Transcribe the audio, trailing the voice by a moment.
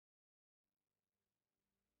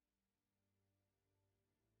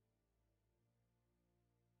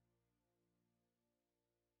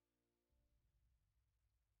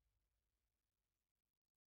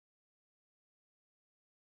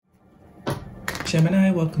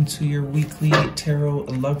Gemini, welcome to your weekly tarot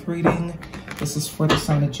love reading. This is for the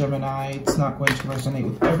sign of Gemini. It's not going to resonate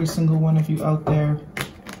with every single one of you out there.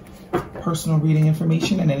 Personal reading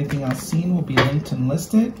information and anything else seen will be linked and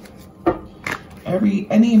listed.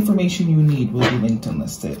 Any information you need will be linked and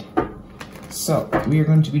listed. So we are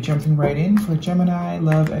going to be jumping right in for Gemini.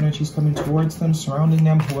 Love energies coming towards them, surrounding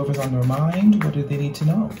them, whoever's on their mind. What do they need to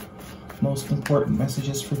know? Most important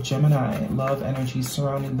messages for Gemini. Love energies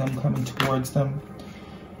surrounding them, coming towards them.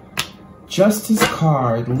 Justice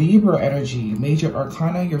card, Libra energy, major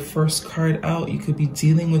arcana, your first card out. You could be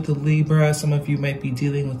dealing with a Libra. Some of you might be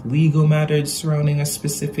dealing with legal matters surrounding a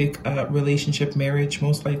specific relationship, marriage,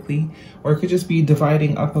 most likely. Or it could just be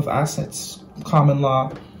dividing up of assets, common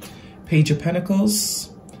law. Page of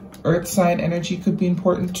Pentacles, earth sign energy could be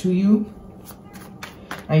important to you.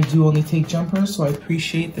 I do only take jumpers, so I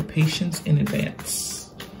appreciate the patience in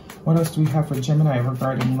advance. What else do we have for Gemini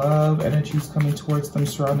regarding love, energies coming towards them,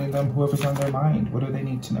 surrounding them, whoever's on their mind? What do they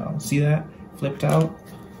need to know? See that? Flipped out.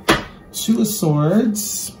 Two of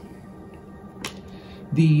Swords.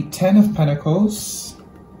 The Ten of Pentacles.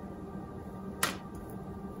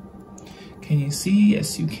 Can you see?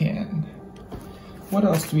 Yes, you can. What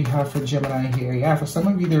else do we have for Gemini here? Yeah, for some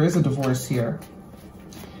of you, there is a divorce here.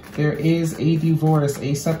 There is a divorce,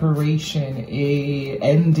 a separation, a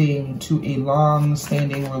ending to a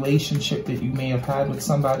long-standing relationship that you may have had with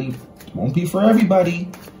somebody. Won't be for everybody,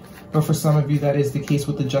 but for some of you, that is the case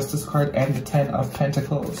with the Justice card and the Ten of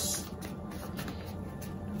Pentacles.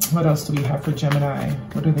 What else do we have for Gemini?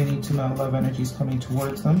 What do they need to know? Love energies coming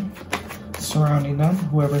towards them, surrounding them,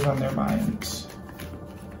 whoever's on their mind.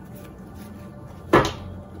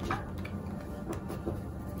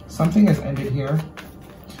 Something has ended here.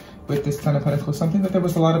 With this Ten of Pentacles, something that there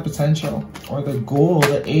was a lot of potential, or the goal,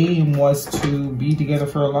 the aim was to be together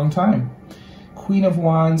for a long time. Queen of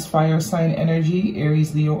Wands, fire sign energy,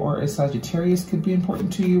 Aries, Leo, or a Sagittarius could be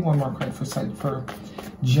important to you. One more card for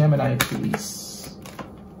Gemini, please.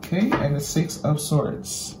 Okay, and the Six of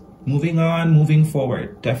Swords. Moving on, moving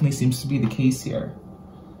forward. Definitely seems to be the case here.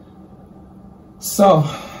 So,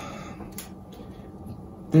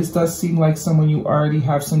 this does seem like someone you already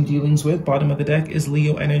have some dealings with. Bottom of the deck is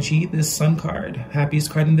Leo energy, this Sun card, happiest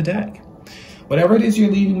card in the deck. Whatever it is you're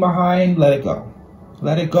leaving behind, let it go.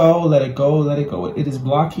 Let it go, let it go, let it go. It is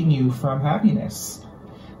blocking you from happiness.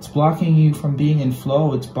 It's blocking you from being in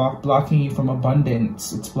flow. It's blocking you from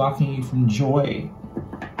abundance. It's blocking you from joy.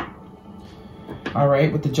 All right,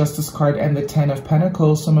 with the Justice card and the Ten of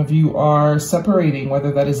Pentacles, some of you are separating,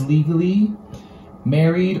 whether that is legally,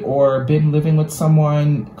 married, or been living with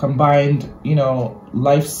someone, combined, you know,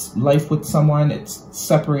 life with someone. It's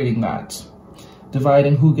separating that,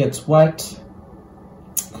 dividing who gets what,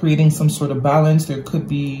 creating some sort of balance. There could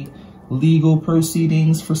be legal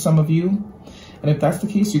proceedings for some of you, and if that's the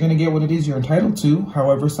case, you're going to get what it is you're entitled to.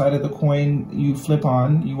 However side of the coin you flip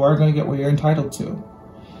on, you are going to get what you're entitled to.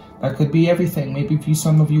 That could be everything. Maybe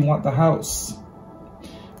some of you want the house.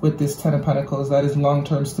 With this Ten of Pentacles, that is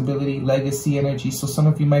long-term stability, legacy energy. So some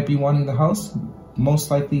of you might be wanting the house. Most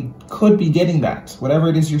likely could be getting that. Whatever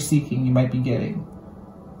it is you're seeking, you might be getting.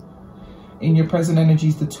 In your present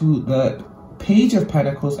energies, the Page of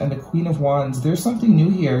Pentacles and the Queen of Wands, there's something new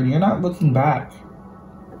here, and you're not looking back.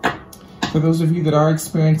 For those of you that are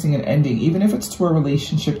experiencing an ending, even if it's to a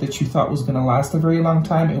relationship that you thought was going to last a very long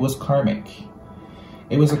time, it was karmic.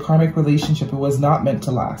 It was a karmic relationship. It was not meant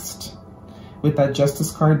to last. With that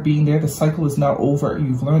Justice card being there, the cycle is now over.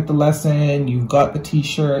 You've learned the lesson, you've got the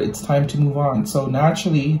t-shirt, it's time to move on. So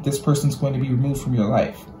naturally, this person's going to be removed from your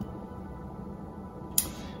life.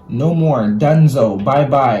 No more, donezo,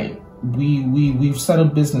 bye-bye. We've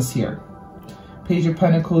settled business here. Page of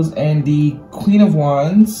Pentacles and the Queen of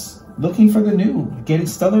Wands, looking for the new.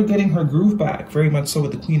 Stellar getting her groove back, very much so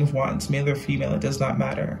with the Queen of Wands. Male or female, it does not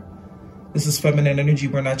matter. This is feminine energy.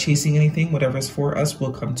 We're not chasing anything. Whatever's for us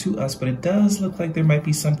will come to us. But it does look like there might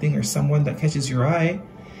be something or someone that catches your eye.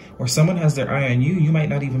 Or someone has their eye on you. You might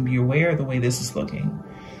not even be aware of the way this is looking.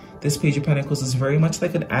 This Page of Pentacles is very much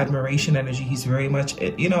like an admiration energy. He's very much,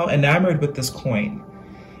 you know, enamored with this coin.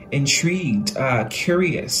 Intrigued,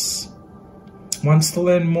 curious. Wants to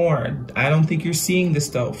learn more. I don't think you're seeing this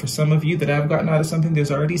though. For some of you that I've gotten out of something, there's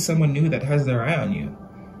already someone new that has their eye on you.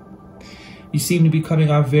 You seem to be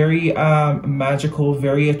coming off very magical,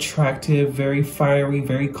 very attractive, very fiery,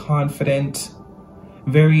 very confident,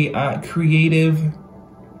 very creative,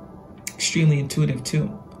 extremely intuitive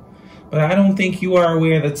too. But I don't think you are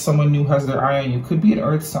aware that someone new has their eye on you. Could be an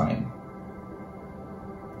earth sign.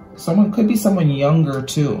 Could be someone younger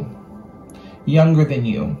too. Younger than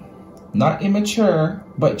you. Not immature,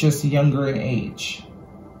 but just younger in age.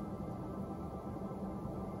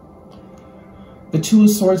 The Two of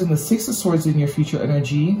Swords and the Six of Swords in your future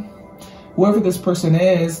energy. Whoever this person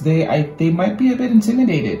is, they might be a bit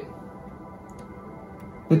intimidated.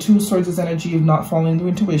 The Two of Swords is energy of not following their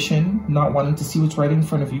intuition, not wanting to see what's right in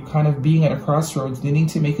front of you, kind of being at a crossroads, needing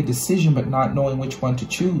to make a decision but not knowing which one to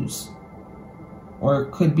choose. Or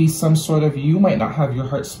it could be some sort of, you might not have your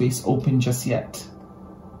heart space open just yet.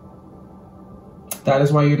 That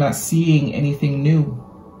is why you're not seeing anything new.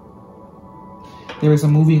 There is a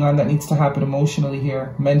moving on that needs to happen emotionally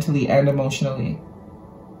here, mentally and emotionally.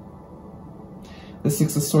 The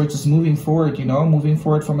Six of Swords is moving forward, you know, moving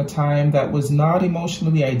forward from a time that was not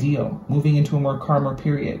emotionally ideal, moving into a more calmer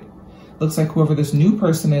period. Looks like whoever this new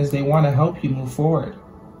person is, they want to help you move forward.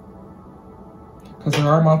 Because there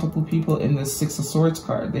are multiple people in this Six of Swords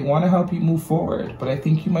card. They want to help you move forward, but I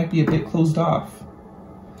think you might be a bit closed off.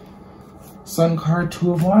 Sun card,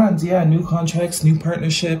 Two of Wands. Yeah, new contracts, new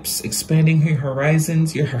partnerships, expanding your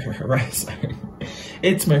horizons. Your horizon.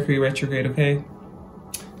 It's Mercury retrograde, okay?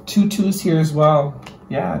 Two twos here as well.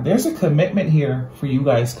 Yeah, there's a commitment here for you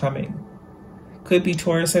guys coming. Could be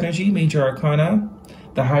Taurus energy, Major Arcana.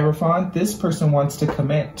 The Hierophant, this person wants to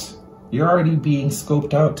commit. You're already being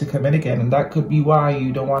scoped out to commit again, and that could be why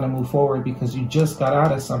you don't want to move forward, because you just got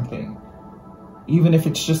out of something. Even if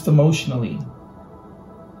it's just emotionally.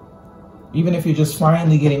 Even if you're just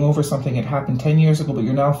finally getting over something, it happened 10 years ago, but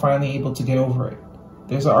you're now finally able to get over it.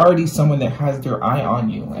 There's already someone that has their eye on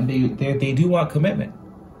you, and they do want commitment.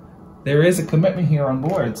 There is a commitment here on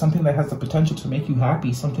board, something that has the potential to make you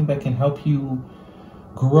happy, something that can help you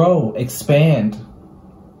grow, expand.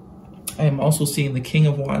 I am also seeing the King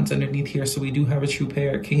of Wands underneath here, so we do have a true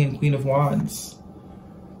pair, King and Queen of Wands.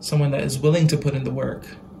 Someone that is willing to put in the work.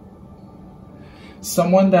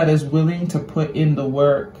 Someone that is willing to put in the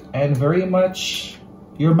work, and very much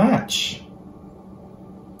your match.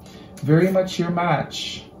 Very much your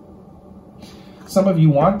match. Some of you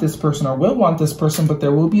want this person or will want this person, but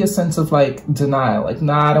there will be a sense of like denial. Like,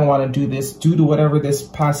 nah, I don't want to do this due to whatever this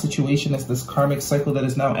past situation is, this karmic cycle that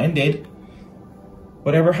is now ended.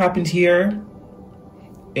 Whatever happened here,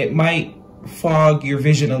 it might fog your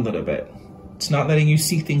vision a little bit. It's not letting you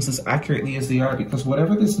see things as accurately as they are, because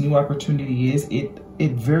whatever this new opportunity is, it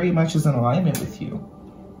very much is in alignment with you.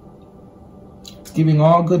 It's giving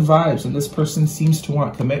all good vibes, and this person seems to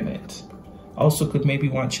want commitment. Also could maybe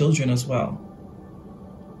want children as well.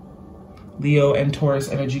 Leo and Taurus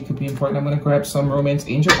energy could be important. I'm going to grab some romance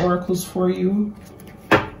angel oracles for you.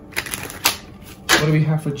 What do we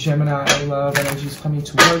have for Gemini? Love energies coming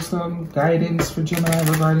towards them. Guidance for Gemini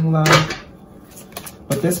regarding love.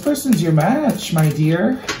 But this person's your match, my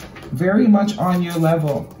dear. Very much on your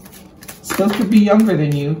level. Still could be younger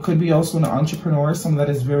than you. Could be also an entrepreneur, someone that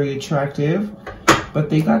is very attractive. But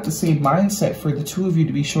they got the same mindset for the two of you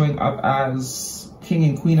to be showing up as King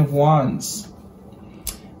and Queen of Wands.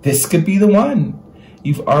 This could be the one.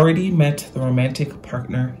 You've already met the romantic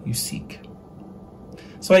partner you seek.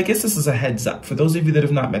 So I guess this is a heads up for those of you that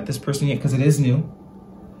have not met this person yet, because it is new.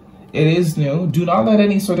 It is new. Do not let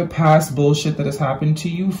any sort of past bullshit that has happened to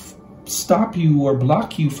you stop you or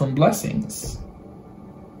block you from blessings.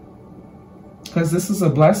 Because this is a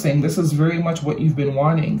blessing. This is very much what you've been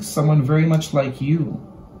wanting. Someone very much like you.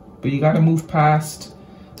 But you got to move past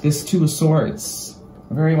this Two of Swords.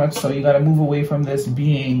 Very much so. You got to move away from this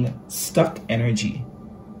being stuck energy,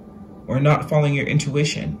 or not following your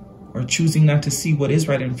intuition, or choosing not to see what is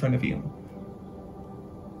right in front of you.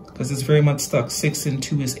 Because it's very much stuck. 6 and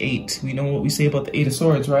 2 is 8. We know what we say about the 8 of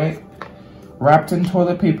Swords, right? Wrapped in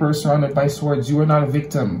toilet paper, surrounded by swords. You are not a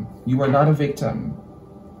victim. You are not a victim.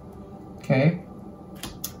 Okay?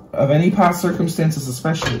 Of any past circumstances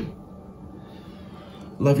especially.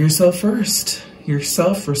 Love yourself first. Your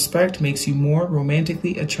self-respect makes you more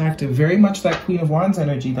romantically attractive. Very much that Queen of Wands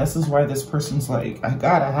energy. This is why this person's like, I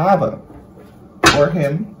gotta have her. Or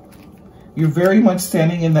him. You're very much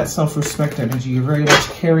standing in that self-respect energy. You're very much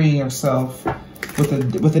carrying yourself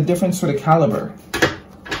with a different sort of caliber.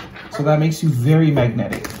 So that makes you very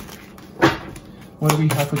magnetic. What do we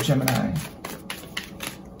have for Gemini?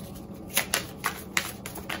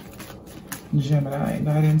 Gemini.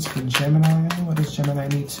 Guidance for Gemini. What does Gemini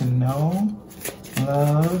need to know?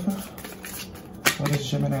 Love. What does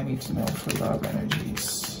Gemini need to know for love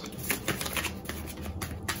energies?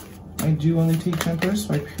 I do only take jumpers,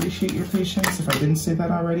 so I appreciate your patience. If I didn't say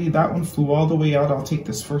that already, that one flew all the way out. I'll take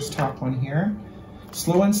this first top one here.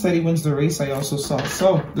 Slow and steady wins the race, I also saw.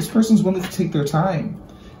 So this person's willing to take their time.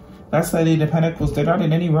 That's that 8 of Pentacles. They're not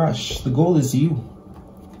in any rush. The goal is you.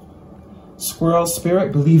 Squirrel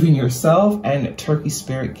spirit, believe in yourself. And turkey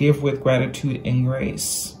spirit, give with gratitude and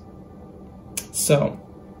grace. So,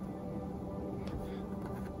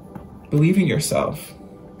 Believe in yourself.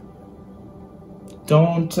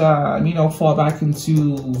 Don't, fall back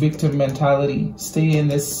into victim mentality. Stay in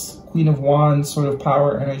this Queen of Wands sort of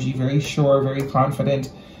power energy, very sure, very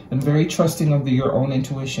confident, and very trusting of your own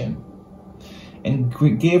intuition. And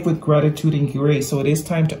give with gratitude and grace. So it is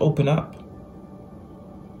time to open up.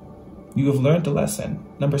 You have learned the lesson.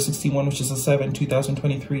 Number 61, which is a 7,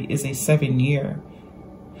 2023 is a 7-year.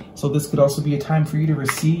 So this could also be a time for you to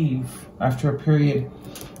receive after a period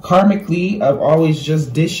karmically of always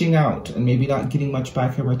just dishing out and maybe not getting much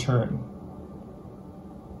back in return.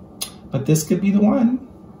 But this could be the one.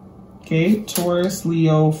 Okay, Taurus,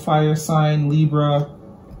 Leo, fire sign, Libra.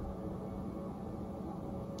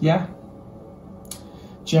 Yeah.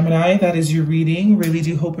 Gemini, that is your reading. Really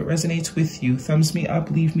do hope it resonates with you. Thumbs me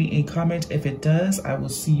up, leave me a comment if it does. I will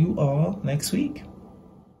see you all next week.